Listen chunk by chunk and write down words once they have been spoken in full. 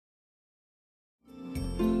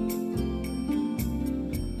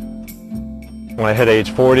when I hit age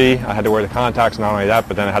 40, I had to wear the contacts. Not only that,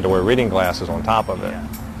 but then I had to wear reading glasses on top of it.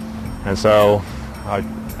 And so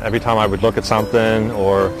every time I would look at something,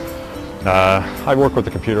 or I work with the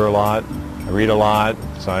computer a lot, I read a lot,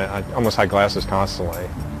 so I almost had glasses constantly.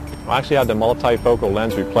 I actually had the multifocal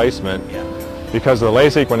lens replacement because of the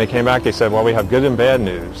LASIK. When they came back, they said, well, we have good and bad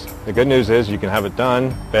news. The good news is you can have it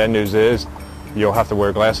done. Bad news is you'll have to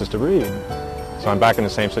wear glasses to read. So I'm back in the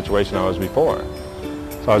same situation I was before.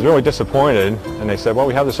 So I was really disappointed, and they said, well,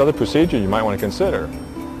 we have this other procedure you might want to consider.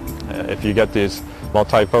 If you get this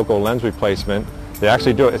multifocal lens replacement, they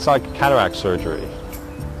actually do it. It's like cataract surgery.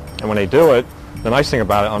 And when they do it, the nice thing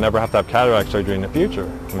about it, I'll never have to have cataract surgery in the future.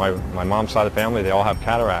 My mom's side of the family, they all have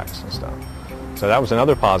cataracts and stuff. So that was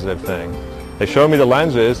another positive thing. They showed me the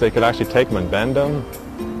lenses. They could actually take them and bend them.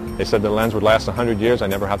 They said the lens would last 100 years. I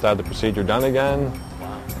never have to have the procedure done again.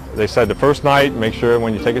 They said the first night, make sure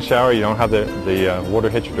when you take a shower, you don't have the water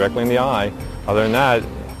hit you directly in the eye. Other than that,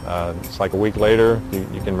 it's like a week later,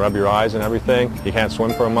 you can rub your eyes and everything. You can't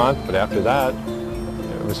swim for a month, but after that,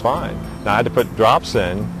 it was fine. Now I had to put drops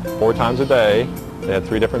in 4 times a day. They had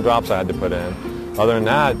 3 different drops I had to put in. Other than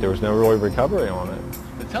that, there was no real recovery on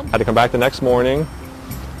it. I had to come back the next morning,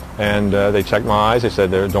 and they checked my eyes. They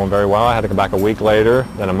said they're doing very well. I had to come back a week later,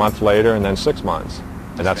 then a month later, and then 6 months.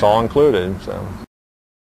 And that's all included. So.